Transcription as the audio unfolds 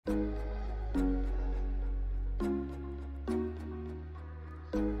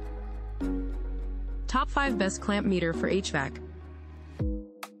Top 5 Best Clamp Meter for HVAC.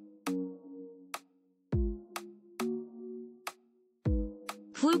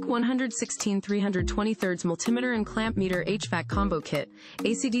 Hvac 116 323 Multimeter and Clamp Meter HVAC Combo Kit,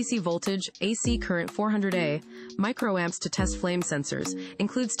 AC/DC voltage, AC current 400A, microamps to test flame sensors,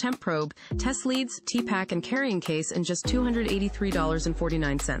 includes temp probe, test leads, T-pack and carrying case in just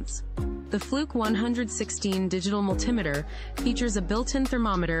 $283.49. The Hvac 116 digital multimeter features a built-in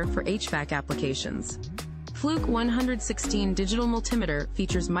thermometer for HVAC applications. Hvac 116 digital multimeter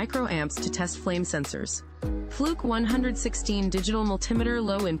features microamps to test flame sensors. Hvac 116 digital multimeter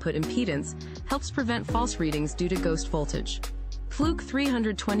low input impedance helps prevent false readings due to ghost voltage. Hvac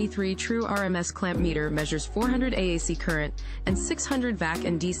 323 True RMS Clamp Meter measures 400 AAC current and 600 Hvac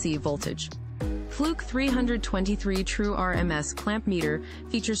and DC voltage. Hvac 323 True RMS Clamp Meter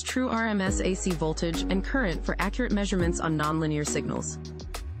features true RMS AC voltage and current for accurate measurements on nonlinear signals.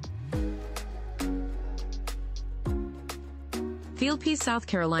 Fieldpiece South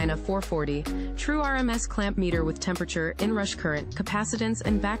Carolina 440, True RMS Clamp Meter with temperature, inrush current, capacitance,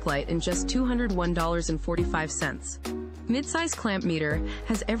 and backlight in just $201.45. Midsize clamp meter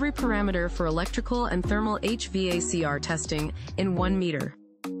has every parameter for electrical and thermal HVACR testing in 1 meter.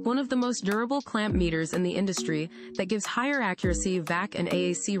 One of the most durable clamp meters in the industry that gives higher accuracy Hvac and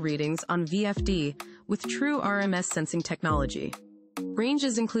AAC readings on VFD with true RMS sensing technology.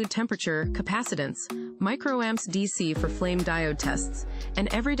 Ranges include temperature, capacitance, microamps DC for flame diode tests,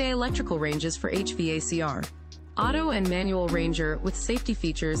 and everyday electrical ranges for HVACR. Auto and manual ranger with safety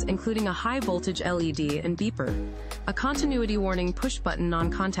features including a high voltage LED and beeper, a continuity warning push-button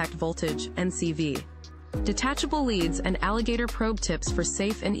non-contact voltage NCV, detachable leads and alligator probe tips for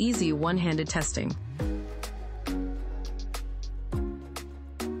safe and easy one-handed testing.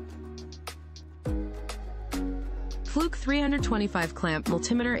 Hvac 325 Clamp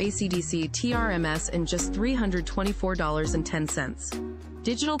Multimeter AC/DC TRMS in just $324.10.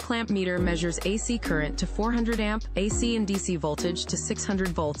 Digital clamp meter measures AC current to 400 amp, AC and DC voltage to 600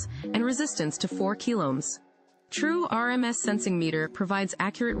 volts, and resistance to 4 kiloohms. True RMS sensing meter provides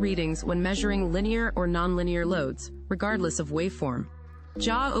accurate readings when measuring linear or nonlinear loads, regardless of waveform.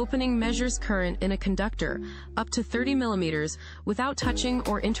 Jaw opening measures current in a conductor up to 30 millimeters without touching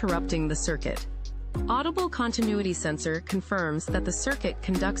or interrupting the circuit. Audible continuity sensor confirms that the circuit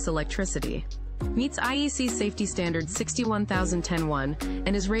conducts electricity. Meets IEC safety standard 61010-1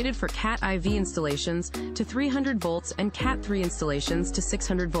 and is rated for Cat IV installations to 300 volts and Cat 3 installations to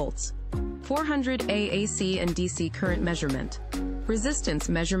 600 volts. 400 AAC and DC current measurement. Resistance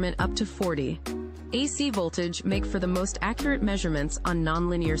measurement up to 40. AC voltage make for the most accurate measurements on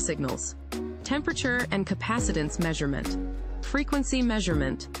nonlinear signals. Temperature and capacitance measurement. Frequency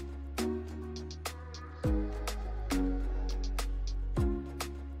measurement.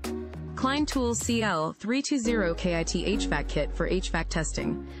 Klein Tools CL320 KIT HVAC Kit for HVAC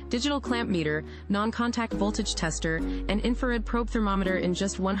testing, digital clamp meter, non-contact voltage tester, and infrared probe thermometer in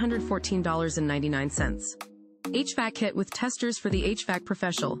just $114.99. HVAC Kit with testers for the HVAC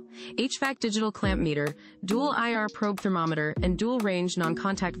professional, HVAC digital clamp meter, dual IR probe thermometer, and dual range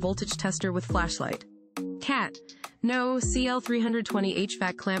non-contact voltage tester with flashlight. CAT No CL320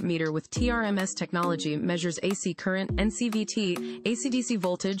 HVAC clamp meter with TRMS technology measures AC current, NCVT, AC/DC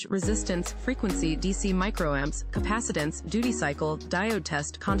voltage, resistance, frequency, DC microamps, capacitance, duty cycle, diode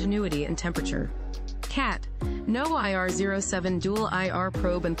test, continuity, and temperature. CAT No IR07 dual IR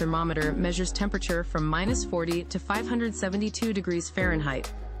probe and thermometer measures temperature from -40 to 572 degrees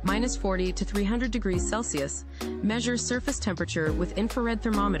Fahrenheit, -40 to 300 degrees Celsius, measures surface temperature with infrared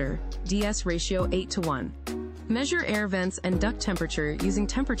thermometer, DS ratio 8:1. Measure air vents and duct temperature using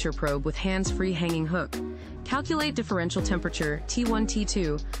temperature probe with hands-free hanging hook. Calculate differential temperature, T1,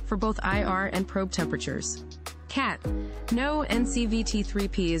 T2, for both IR and probe temperatures. CAT No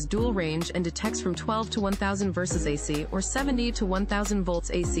NCVT3P is dual range and detects from 12 to 1000 versus AC or 70 to 1000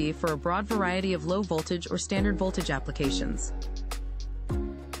 volts AC for a broad variety of low voltage or standard voltage applications.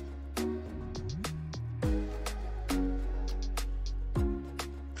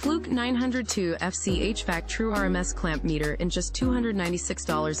 Hvac 902 FC HVAC True RMS Clamp Meter in just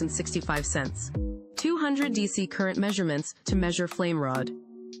 $296.65. 200 DC current measurements to measure flame rod.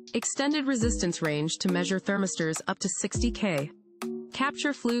 Extended resistance range to measure thermistors up to 60K.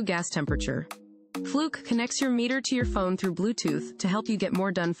 Capture flue gas temperature. Hvac connects your meter to your phone through Bluetooth to help you get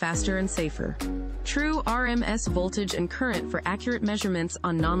more done faster and safer. True RMS voltage and current for accurate measurements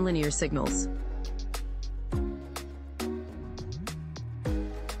on nonlinear signals.